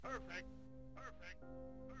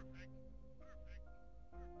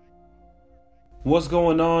What's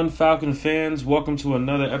going on, Falcon fans? Welcome to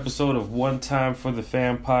another episode of One Time for the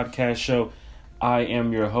Fan podcast show. I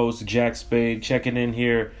am your host, Jack Spade, checking in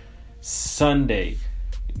here Sunday,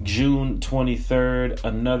 June 23rd,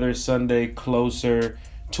 another Sunday closer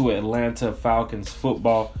to Atlanta Falcons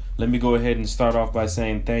football. Let me go ahead and start off by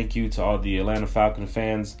saying thank you to all the Atlanta Falcon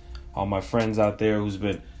fans, all my friends out there who's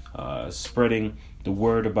been spreading the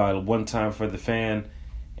word about One Time for the Fan,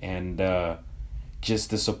 and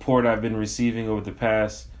just the support I've been receiving over the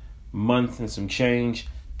past month and some change.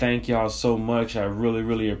 Thank y'all so much. I really,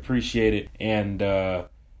 really appreciate it. And I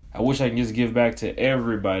wish I can just give back to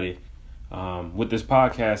everybody. With this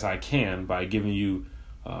podcast, I can by giving you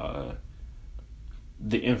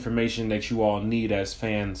the information that you all need as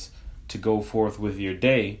fans to go forth with your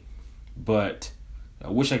day. But I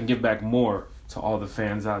wish I can give back more to all the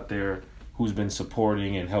fans out there who's been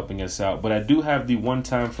supporting and helping us out. But I do have the One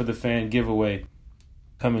Time for the Fan giveaway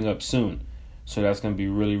coming up soon. So that's going to be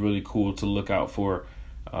really, really cool to look out for.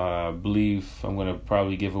 I believe I'm going to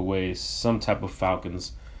probably give away some type of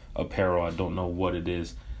Falcons apparel. I don't know what it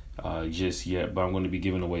is just yet, but I'm going to be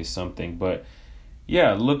giving away something. But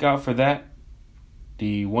yeah, look out for that.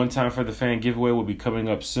 The One Time for the Fan giveaway will be coming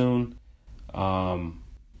up soon.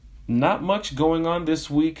 Not much going on this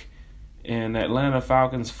week in Atlanta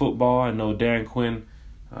Falcons football. I know Dan Quinn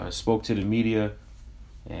spoke to the media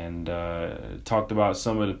and talked about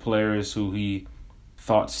some of the players who he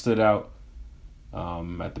thought stood out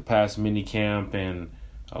at the past mini camp, and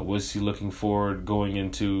was he looking forward going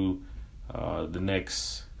into the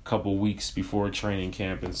next couple weeks before training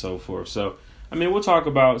camp and so forth. So, I mean, we'll talk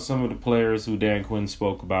about some of the players who Dan Quinn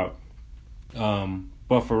spoke about.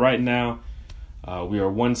 But for right now, we are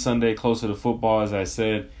one Sunday closer to football, as I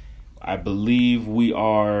said. I believe we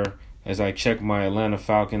are, as I check my Atlanta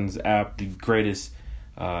Falcons app, the greatest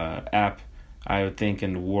app I would think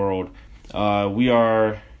in the world. We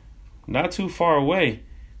are not too far away.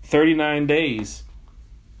 39 days.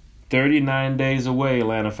 39 days away,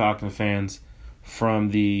 Atlanta Falcon fans, from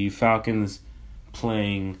the Falcons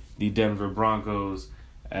playing the Denver Broncos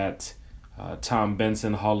at Tom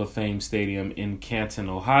Benson Hall of Fame Stadium in Canton,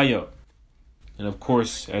 Ohio. And of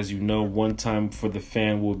course, as you know, One Time for the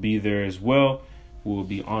Fan will be there as well. We'll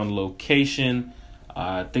be on location.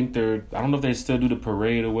 I think I don't know if they still do the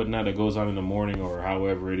parade or whatnot that goes on in the morning or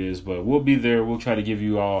however it is, but we'll be there. We'll try to give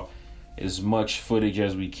you all as much footage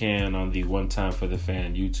as we can on the One Time for the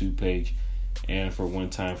Fan YouTube page and for One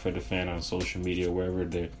Time for the Fan on social media, wherever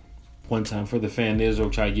the One Time for the Fan is. We'll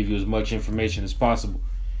try to give you as much information as possible.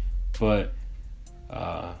 But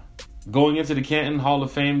going into the Canton Hall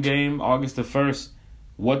of Fame game, August the 1st,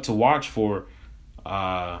 what to watch for,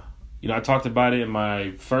 I talked about it in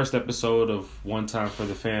my first episode of One Time for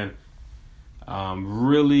the Fan.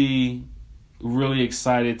 Really, really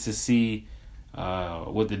excited to see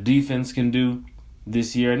what the defense can do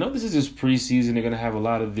this year. I know this is just preseason. They're going to have a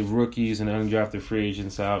lot of the rookies and undrafted free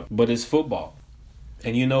agents out, but it's football.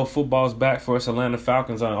 And football's back for us Atlanta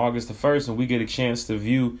Falcons on August the 1st, and we get a chance to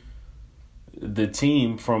view the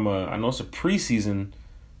team from I know it's a preseason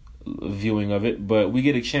viewing of it, but we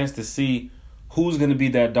get a chance to see who's going to be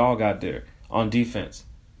that dog out there on defense.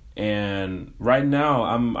 And right now,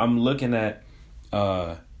 I'm looking at,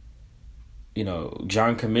 John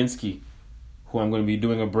Kaminsky, who I'm going to be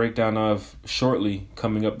doing a breakdown of shortly,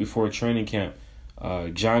 coming up before training camp.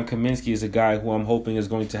 John Kaminsky is a guy who I'm hoping is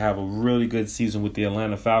going to have a really good season with the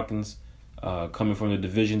Atlanta Falcons, coming from the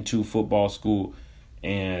Division II football school,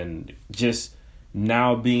 and just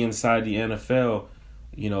now being inside the NFL,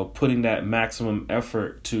 putting that maximum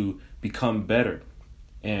effort to become better.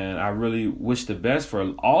 And I really wish the best for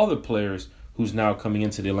all the players who's now coming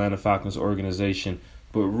into the Atlanta Falcons organization.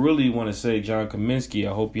 But really want to say, John Kaminsky,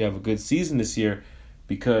 I hope you have a good season this year,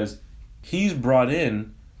 because he's brought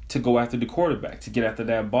in to go after the quarterback, to get after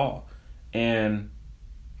that ball. And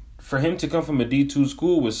for him to come from a D2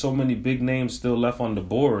 school with so many big names still left on the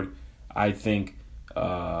board, I think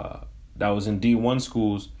that was in D1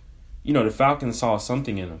 schools, the Falcons saw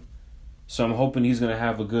something in him. So I'm hoping he's going to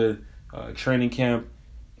have a good training camp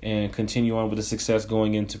and continue on with the success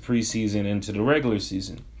going into preseason, into the regular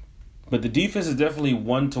season. But the defense is definitely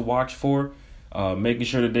one to watch for, making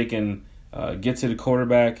sure that they can get to the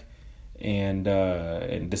quarterback and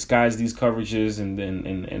disguise these coverages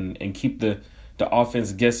and keep the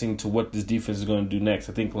offense guessing to what this defense is going to do next.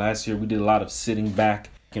 I think last year we did a lot of sitting back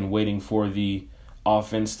and waiting for the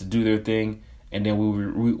offense to do their thing, and then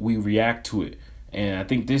we react to it. And I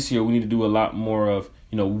think this year we need to do a lot more of,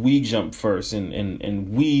 we jump first and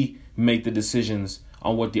we make the decisions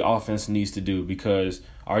on what the offense needs to do, because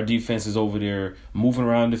our defense is over there moving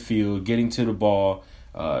around the field, getting to the ball,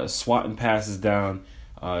 swatting passes down,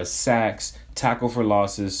 sacks, tackle for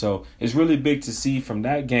losses. So it's really big to see from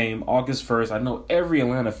that game, August 1st. I know every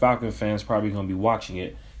Atlanta Falcon fan is probably going to be watching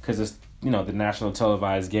it because it's, the national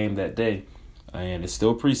televised game that day. And it's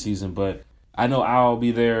still preseason, but I know I'll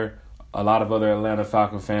be there. A lot of other Atlanta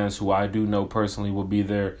Falcon fans who I do know personally will be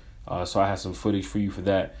there. So I have some footage for you for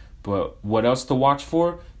that. But what else to watch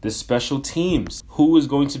for? The special teams. Who is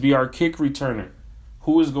going to be our kick returner?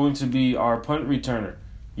 Who is going to be our punt returner?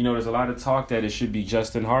 There's a lot of talk that it should be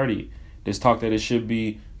Justin Hardy. There's talk that it should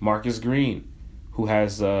be Marcus Green, who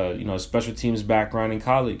has a special teams background in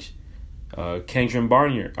college. Kenyon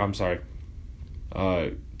Barner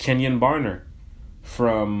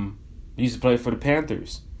he used to play for the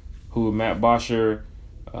Panthers, who Matt Bosher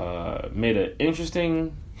made an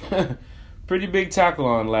interesting, pretty big tackle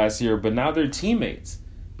on last year, but now they're teammates.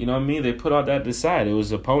 You know what I mean? They put all that aside. It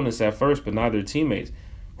was opponents at first, but now they're teammates.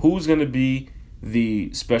 Who's going to be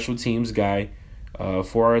the special teams guy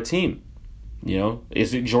for our team?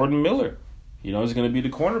 Is it Jordan Miller? Is it going to be the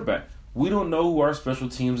cornerback? We don't know who our special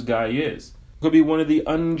teams guy is. It could be one of the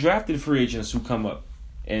undrafted free agents who come up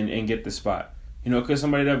and get the spot. It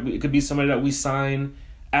could be somebody that we sign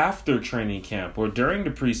after training camp or during the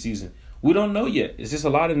preseason. We don't know yet. It's just a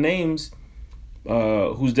lot of names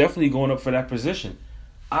who's definitely going up for that position.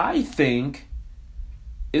 I think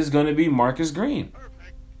it's going to be Marcus Green.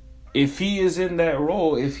 If he is in that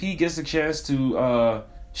role, if he gets a chance to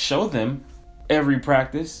show them every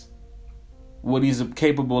practice what he's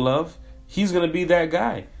capable of, he's going to be that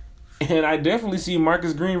guy. And I definitely see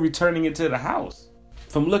Marcus Green returning it to the house.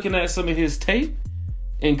 From looking at some of his tape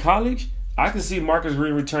in college, I can see Marcus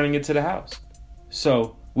Green returning it to the house.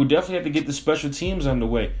 So we definitely have to get the special teams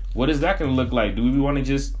underway. What is that going to look like? Do we want to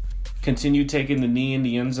just continue taking the knee in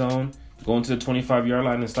the end zone, going to the 25-yard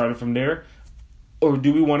line and starting from there? Or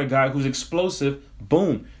do we want a guy who's explosive,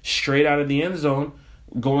 boom, straight out of the end zone,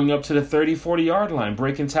 going up to the 30, 40-yard line,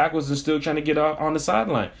 breaking tackles and still trying to get out on the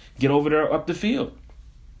sideline, get over there up the field?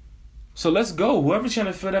 So let's go. Whoever's trying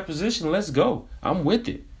to fill that position, let's go. I'm with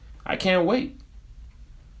it. I can't wait.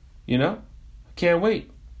 Can't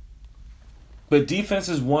wait. But defense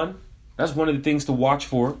is one. That's one of the things to watch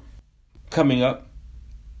for coming up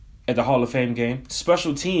at the Hall of Fame game.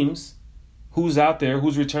 Special teams. Who's out there?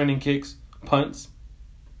 Who's returning kicks, punts?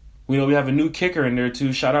 We know we have a new kicker in there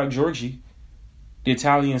too. Shout out Georgie, the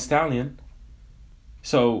Italian stallion.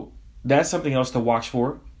 So that's something else to watch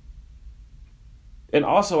for. And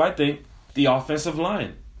also, I think, the offensive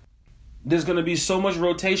line. There's going to be so much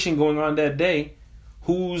rotation going on that day.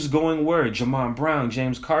 Who's going where? Jamon Brown,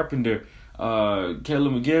 James Carpenter, Caleb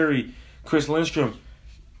McGarry, Chris Lindstrom,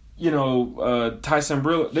 Tyson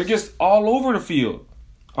Brillo. They're just all over the field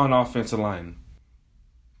on offensive line.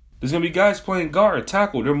 There's going to be guys playing guard,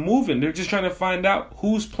 tackle. They're moving. They're just trying to find out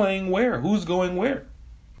who's playing where, who's going where.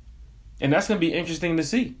 And that's going to be interesting to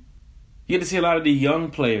see. You get to see a lot of the young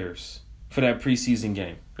players for that preseason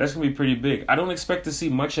game. That's going to be pretty big. I don't expect to see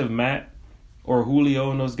much of Matt or Julio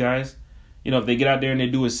and those guys. If they get out there and they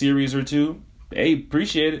do a series or two, hey,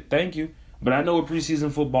 appreciate it. Thank you. But I know what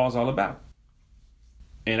preseason football is all about.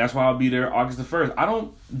 And that's why I'll be there August the 1st. I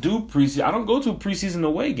don't go to preseason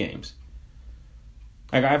away games.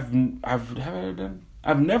 Like I've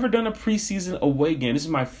never done a preseason away game. This is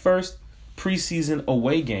my first preseason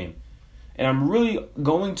away game. And I'm really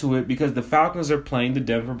going to it because the Falcons are playing the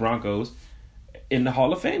Denver Broncos in the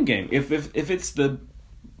Hall of Fame game. If it's the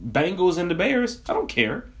Bengals and the Bears, I don't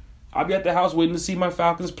care. I'll be at the house waiting to see my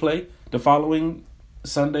Falcons play the following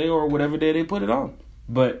Sunday or whatever day they put it on.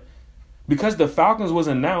 But because the Falcons was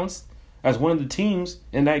announced as one of the teams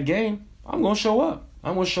in that game, I'm going to show up.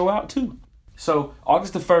 I'm going to show out too. So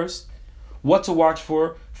August the 1st, what to watch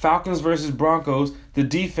for? Falcons versus Broncos, the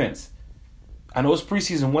defense. I know it's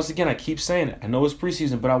preseason. Once again, I keep saying it. I know it's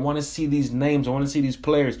preseason, but I want to see these names. I want to see these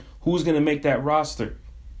players. Who's going to make that roster?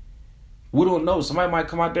 We don't know. Somebody might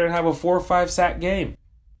come out there and have a 4 or 5 sack game.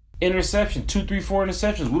 Interception, 2, 3, 4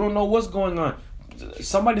 interceptions. We don't know what's going on.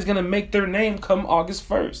 Somebody's going to make their name come August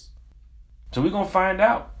 1st. So we're going to find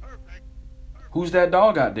out. Who's that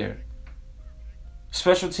dog out there?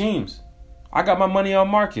 Special teams. I got my money on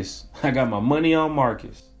Marcus. You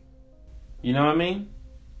know what I mean?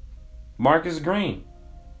 Marcus Green,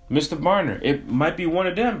 Mr. Barner. It might be one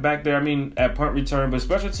of them back there, at punt return. But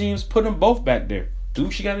special teams, put them both back there. Do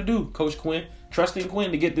what you got to do, Coach Quinn. Trusting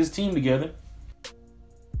Quinn to get this team together.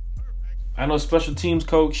 I know special teams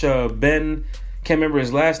coach Ben, can't remember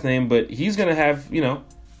his last name, but he's going to have,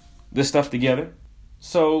 this stuff together.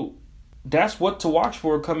 So that's what to watch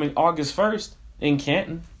for coming August 1st in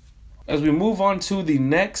Canton. As we move on to the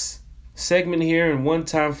next segment here in One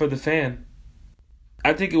Time for the Fan,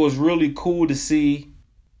 I think it was really cool to see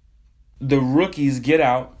the rookies get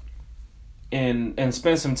out and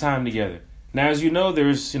spend some time together. Now, as you know,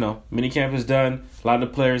 there's, minicamp is done. A lot of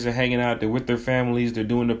the players are hanging out. They're with their families. They're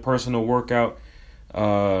doing the personal workout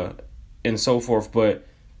and so forth. But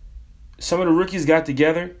some of the rookies got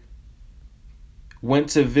together, went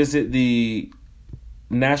to visit the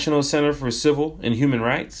National Center for Civil and Human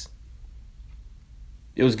Rights.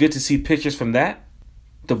 It was good to see pictures from that.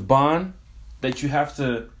 The bond that you have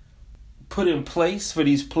to put in place for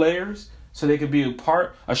these players so they could be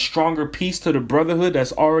a stronger piece to the brotherhood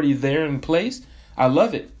that's already there in place. I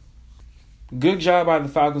love it. Good job by the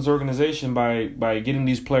Falcons organization by getting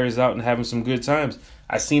these players out and having some good times.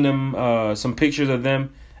 I seen them, some pictures of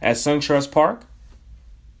them at SunTrust Park,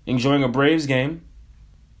 enjoying a Braves game.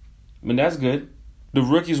 I mean, that's good. The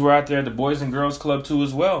rookies were out there at the Boys and Girls Club too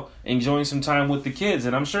as well, enjoying some time with the kids.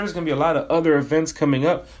 And I'm sure there's going to be a lot of other events coming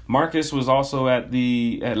up. Marcus was also at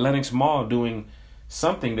Lenox Mall doing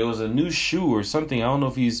something. There was a new shoe or something. I don't know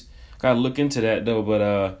if he's got to look into that though.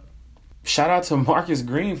 But shout out to Marcus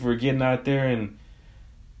Green for getting out there and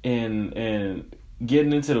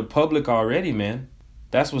getting into the public already, man.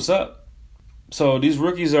 That's what's up. So these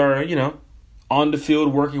rookies are, on the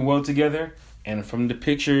field working well together. And from the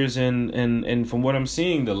pictures and from what I'm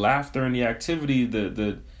seeing, the laughter and the activity,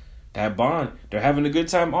 that bond, they're having a good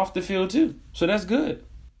time off the field too. So that's good.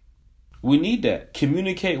 We need that.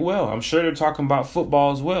 Communicate well. I'm sure they're talking about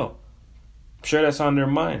football as well. I'm sure that's on their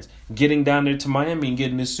minds. Getting down there to Miami and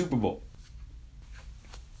getting this Super Bowl.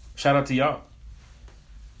 Shout out to y'all.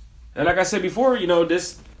 And like I said before,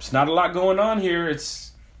 it's not a lot going on here.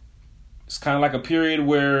 It's kind of like a period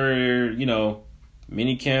where,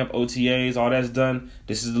 minicamp, OTAs, all that's done.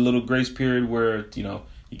 This is the little grace period where,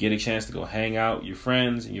 you get a chance to go hang out with your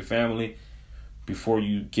friends and your family before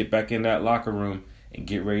you get back in that locker room and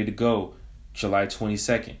get ready to go July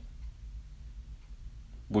 22nd,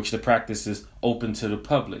 which the practice is open to the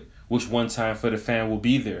public, which One Time for the Fan will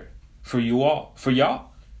be there for you all, for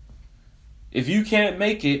y'all. If you can't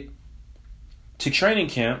make it to training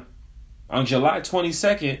camp on July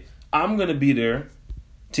 22nd, I'm going to be there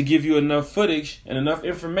to give you enough footage and enough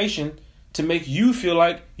information to make you feel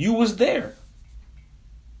like you was there.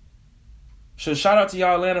 So shout out to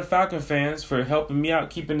y'all Atlanta Falcon fans for helping me out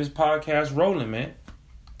keeping this podcast rolling, man.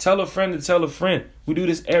 Tell a friend to tell a friend. We do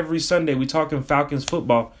this every Sunday. We talking Falcons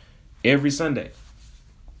football every Sunday.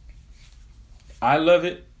 I love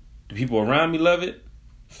it. The people around me love it.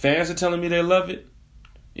 Fans are telling me they love it.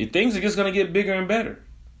 And things are just going to get bigger and better.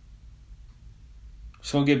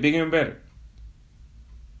 It's going to get bigger and better.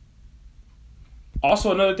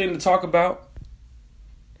 Also, another thing to talk about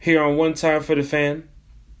here on One Time for the Fan.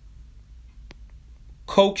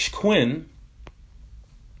 Coach Quinn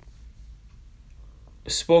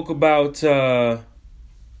spoke about some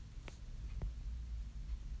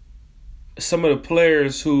of the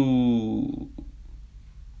players who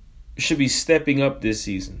should be stepping up this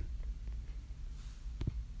season.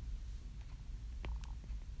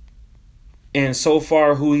 And so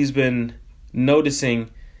far, who he's been noticing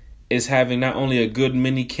is having not only a good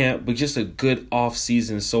mini camp, but just a good off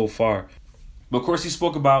season so far. But of course, he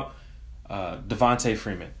spoke about Devontae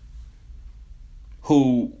Freeman,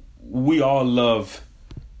 who we all love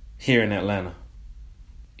here in Atlanta.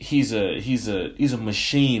 He's a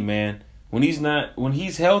machine, man. When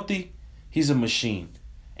he's healthy, he's a machine.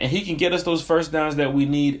 And he can get us those first downs that we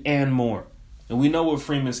need and more. And we know what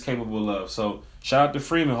Freeman's capable of. So shout out to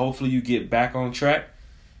Freeman. Hopefully you get back on track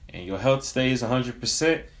and your health stays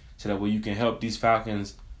 100%. So that way you can help these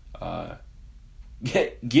Falcons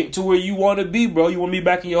get to where you want to be, bro. You want to be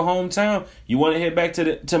back in your hometown. You want to head back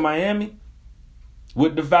to Miami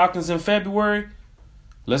with the Falcons in February.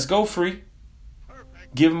 Let's go, Free.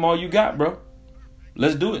 Give them all you got, bro.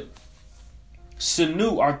 Let's do it.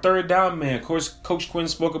 Sanu, our third down man. Of course, Coach Quinn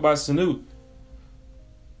spoke about Sanu.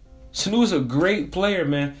 Sanu is a great player,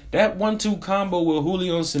 man. That 1-2 combo with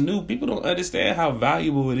Julio and Sanu, people don't understand how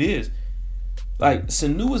valuable it is. Like,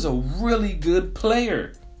 Sanu is a really good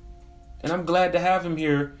player. And I'm glad to have him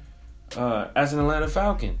here as an Atlanta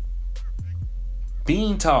Falcon.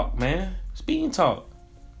 Bean talk, man. It's bean talk.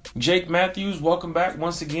 Jake Matthews, welcome back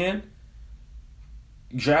once again.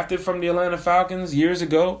 Drafted from the Atlanta Falcons years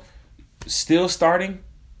ago. Still starting.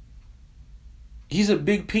 He's a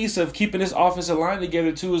big piece of keeping this offensive line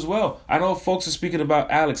together too as well. I know folks are speaking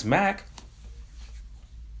about Alex Mack,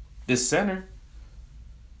 this center.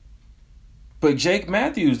 But Jake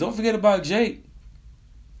Matthews, don't forget about Jake.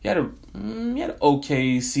 He had an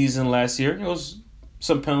okay season last year. There was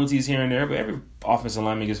some penalties here and there, but offensive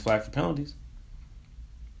lineman gets flagged for penalties.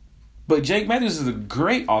 But Jake Matthews is a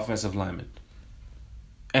great offensive lineman.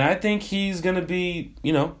 And I think he's going to be,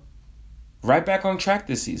 right back on track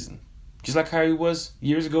this season. Just like how he was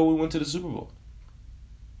years ago when we went to the Super Bowl.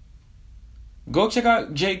 Go check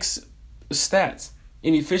out Jake's stats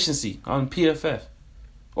in efficiency on PFF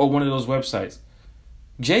or one of those websites.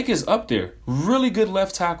 Jake is up there. Really good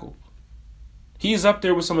left tackle. He is up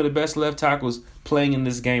there with some of the best left tackles playing in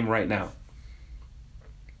this game right now.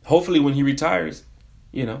 Hopefully when he retires,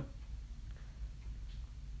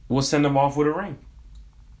 we'll send him off with a ring.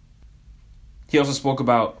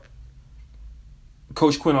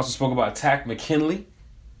 Coach Quinn also spoke about Takk McKinley.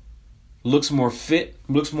 Looks more fit,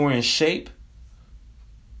 looks more in shape,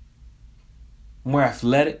 more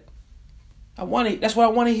athletic. That's what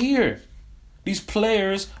I want to hear. These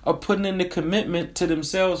players are putting in the commitment to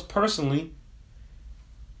themselves personally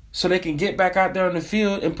so they can get back out there on the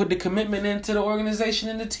field and put the commitment into the organization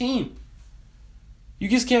and the team. You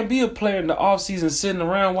just can't be a player in the offseason sitting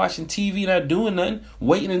around watching TV, not doing nothing,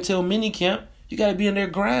 waiting until minicamp. You got to be in there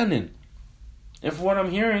grinding. And from what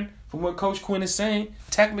I'm hearing, from what Coach Quinn is saying,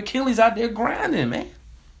 Takk McKinley's out there grinding, man.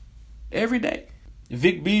 Every day.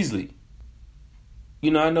 Vic Beasley.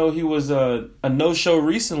 I know he was a no-show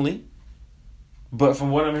recently, but from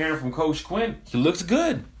what I'm hearing from Coach Quinn, he looks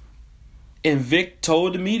good. And Vic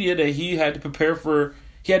told the media that he had to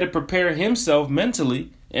prepare himself mentally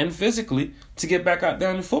and physically to get back out there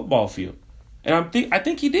on the football field. And I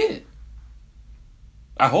think he did.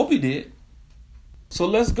 I hope he did. So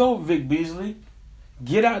let's go, Vic Beasley.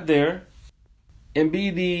 Get out there and be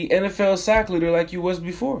the NFL sack leader like you was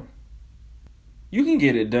before. You can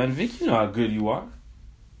get it done, Vic. You know how good you are.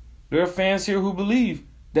 There are fans here who believe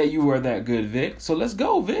that you are that good, Vic. So let's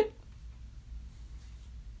go, Vic.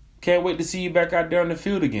 Can't wait to see you back out there on the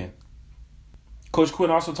field again. Coach Quinn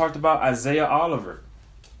also talked about Isaiah Oliver,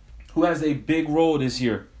 who has a big role this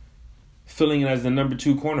year, filling in as the number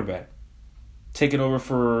 2 cornerback, taking over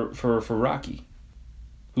for Rocky,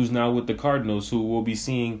 who's now with the Cardinals, who we'll be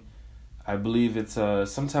seeing, I believe it's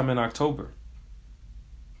sometime in October.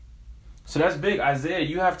 So that's big. Isaiah,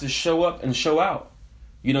 you have to show up and show out.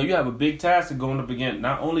 You have a big task of going up against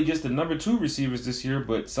not only just the number 2 receivers this year,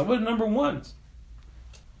 but some of the number 1s.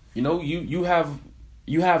 You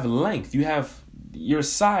have length, you have your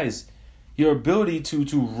size, your ability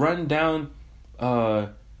to run down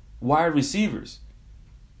wide receivers.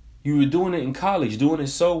 You were doing it in college, doing it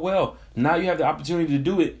so well. Now you have the opportunity to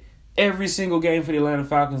do it every single game for the Atlanta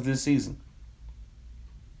Falcons this season.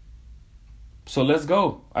 So let's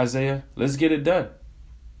go, Isaiah. Let's get it done.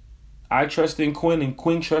 I trust in Quinn and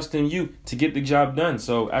Quinn trusts in you to get the job done.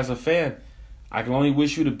 So as a fan, I can only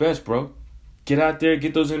wish you the best, bro. Get out there,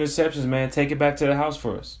 get those interceptions, man. Take it back to the house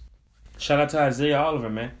for us. Shout out to Isaiah Oliver,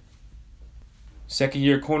 man.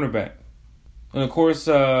 Second-year cornerback. And, of course,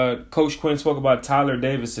 Coach Quinn spoke about Tyler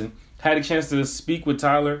Davison. Had a chance to speak with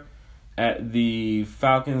Tyler at the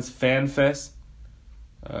Falcons Fan Fest.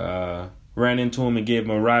 Ran into him and gave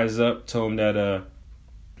him a rise up. Told him that,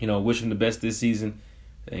 wish him the best this season.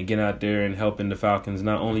 And get out there and helping the Falcons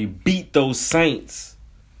not only beat those Saints,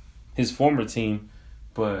 his former team,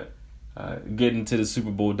 but getting to the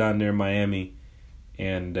Super Bowl down there in Miami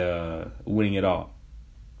and winning it all.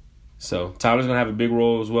 So Tyler's going to have a big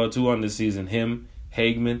role as well, too, on this season. Him,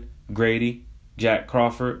 Hagman, Grady, Jack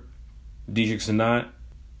Crawford, Dedrick Senat.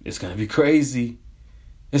 It's going to be crazy.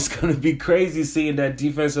 It's going to be crazy seeing that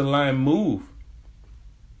defensive line move.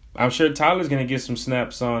 I'm sure Tyler's going to get some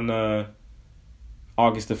snaps on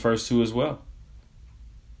August the 1st, too, as well.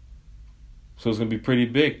 So it's going to be pretty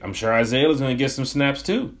big. I'm sure Isaiah's going to get some snaps,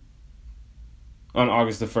 too, on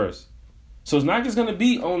August the 1st. So it's not just going to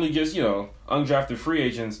be only just, undrafted free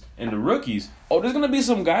agents and the rookies. Oh, there's going to be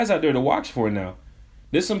some guys out there to watch for now.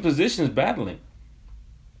 There's some positions battling.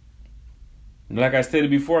 Like I stated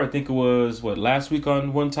before, I think it was, last week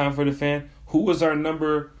on One Time for the Fan? Who was our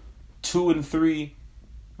number 2 and 3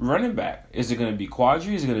 running back? Is it going to be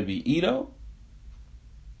Quadri? Is it going to be Ito?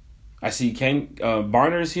 I see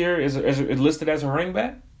Barner's here is listed as a running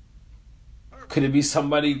back. Could it be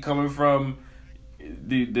somebody coming from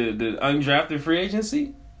the undrafted free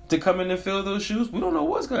agency to come in and fill those shoes? We don't know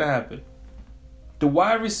what's going to happen. The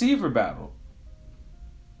wide receiver battle.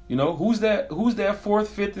 Who's that 4th,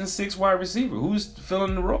 5th, and 6th wide receiver? Who's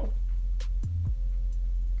filling the role?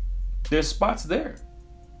 There's spots there.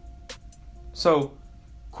 So,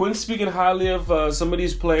 Quinn's speaking highly of some of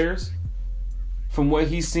these players from what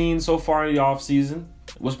he's seen so far in the offseason,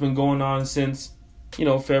 what's been going on since,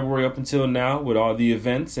 February up until now with all the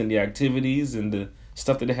events and the activities and the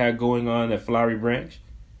stuff that they had going on at Flowery Branch.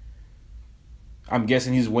 I'm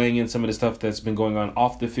guessing he's weighing in some of the stuff that's been going on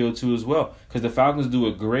off the field too as well. Because the Falcons do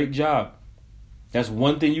a great job. That's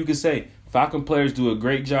one thing you can say. Falcon players do a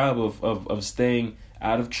great job of staying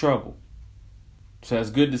out of trouble. So that's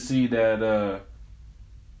good to see that,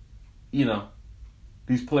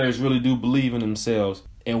 these players really do believe in themselves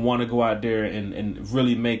and want to go out there and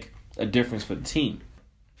really make a difference for the team.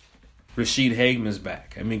 Rashid Hageman's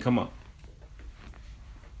back. I mean, come on.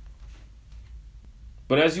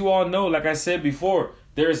 But as you all know, like I said before,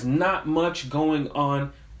 there's not much going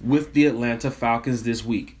on with the Atlanta Falcons this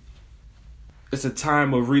week. It's a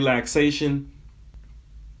time of relaxation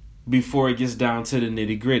before it gets down to the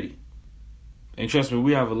nitty-gritty. And trust me,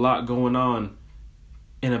 we have a lot going on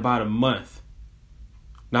in about a month.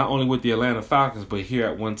 Not only with the Atlanta Falcons, but here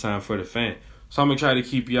at One Time for the Fan. So I'm going to try to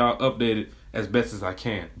keep y'all updated as best as I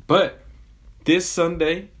can. But this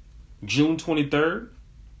Sunday, June 23rd,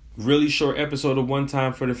 really short episode of One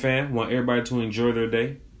Time for the Fan. Want everybody to enjoy their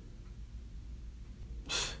day.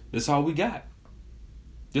 That's all we got.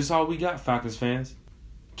 This is all we got, Falcons fans.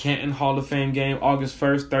 Canton Hall of Fame game, August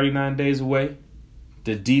 1st, 39 days away.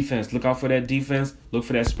 The defense, look out for that defense. Look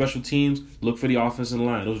for that special teams. Look for the offensive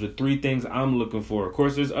line. Those are the three things I'm looking for. Of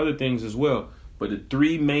course, there's other things as well. But the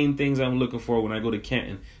three main things I'm looking for when I go to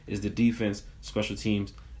Canton is the defense, special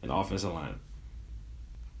teams, and offensive line.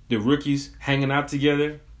 The rookies hanging out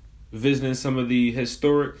together, visiting some of the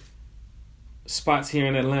historic spots here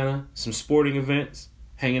in Atlanta, some sporting events,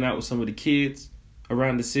 hanging out with some of the kids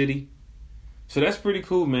around the city. So that's pretty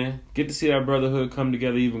cool, man. Get to see that brotherhood come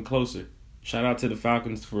together even closer. Shout out to the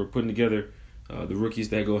Falcons for putting together the rookies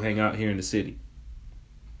that go hang out here in the city.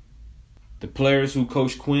 The players who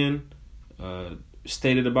Coach Quinn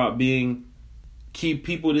stated about being key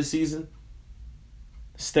people this season,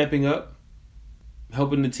 stepping up,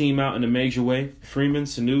 helping the team out in a major way. Freeman,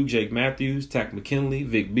 Sanu, Jake Matthews, Takk McKinley,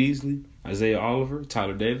 Vic Beasley, Isaiah Oliver,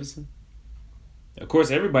 Tyler Davison. Of course,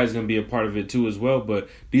 everybody's going to be a part of it too as well, but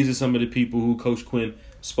these are some of the people who Coach Quinn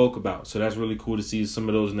spoke about. So that's really cool to see some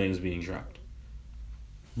of those names being dropped.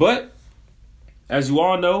 But, as you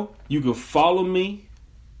all know, you can follow me,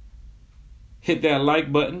 hit that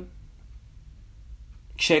like button,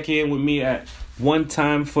 check in with me at One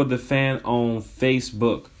Time for the Fan on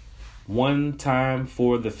Facebook. One Time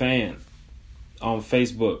for the Fan on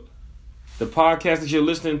Facebook. The podcast that you're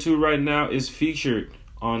listening to right now is featured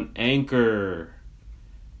on Anchor.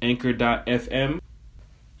 Anchor.fm.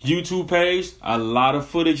 YouTube page. A lot of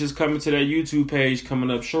footage is coming to that YouTube page coming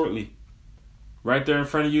up shortly. Right there in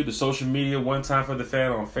front of you, the social media, One Time for the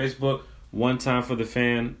Fan on Facebook, One Time for the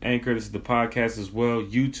Fan, Anchor. This is the podcast as well.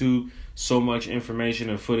 YouTube. So much information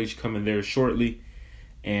and footage coming there shortly.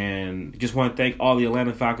 And just want to thank all the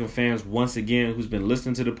Atlanta Falcon fans once again who's been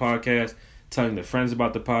listening to the podcast, telling their friends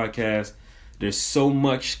about the podcast. There's so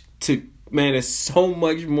much there's so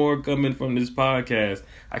much more coming from this podcast.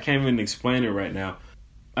 I can't even explain it right now.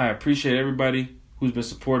 I appreciate everybody who's been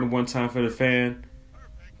supporting One Time for the Fan.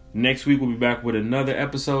 Next week we'll be back with another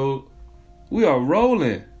episode. We are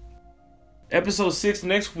rolling. Episode 6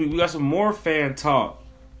 next week. We got some more fan talk.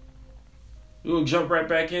 We'll jump right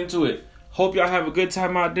back into it. Hope y'all have a good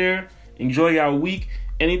time out there. Enjoy y'all week.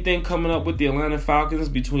 Anything coming up with the Atlanta Falcons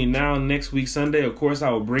between now and next week Sunday, of course,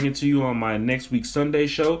 I will bring it to you on my next week Sunday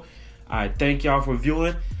show. I thank y'all for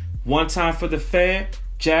viewing. One Time for the Fan.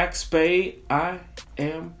 Jack Spade. I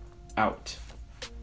am out.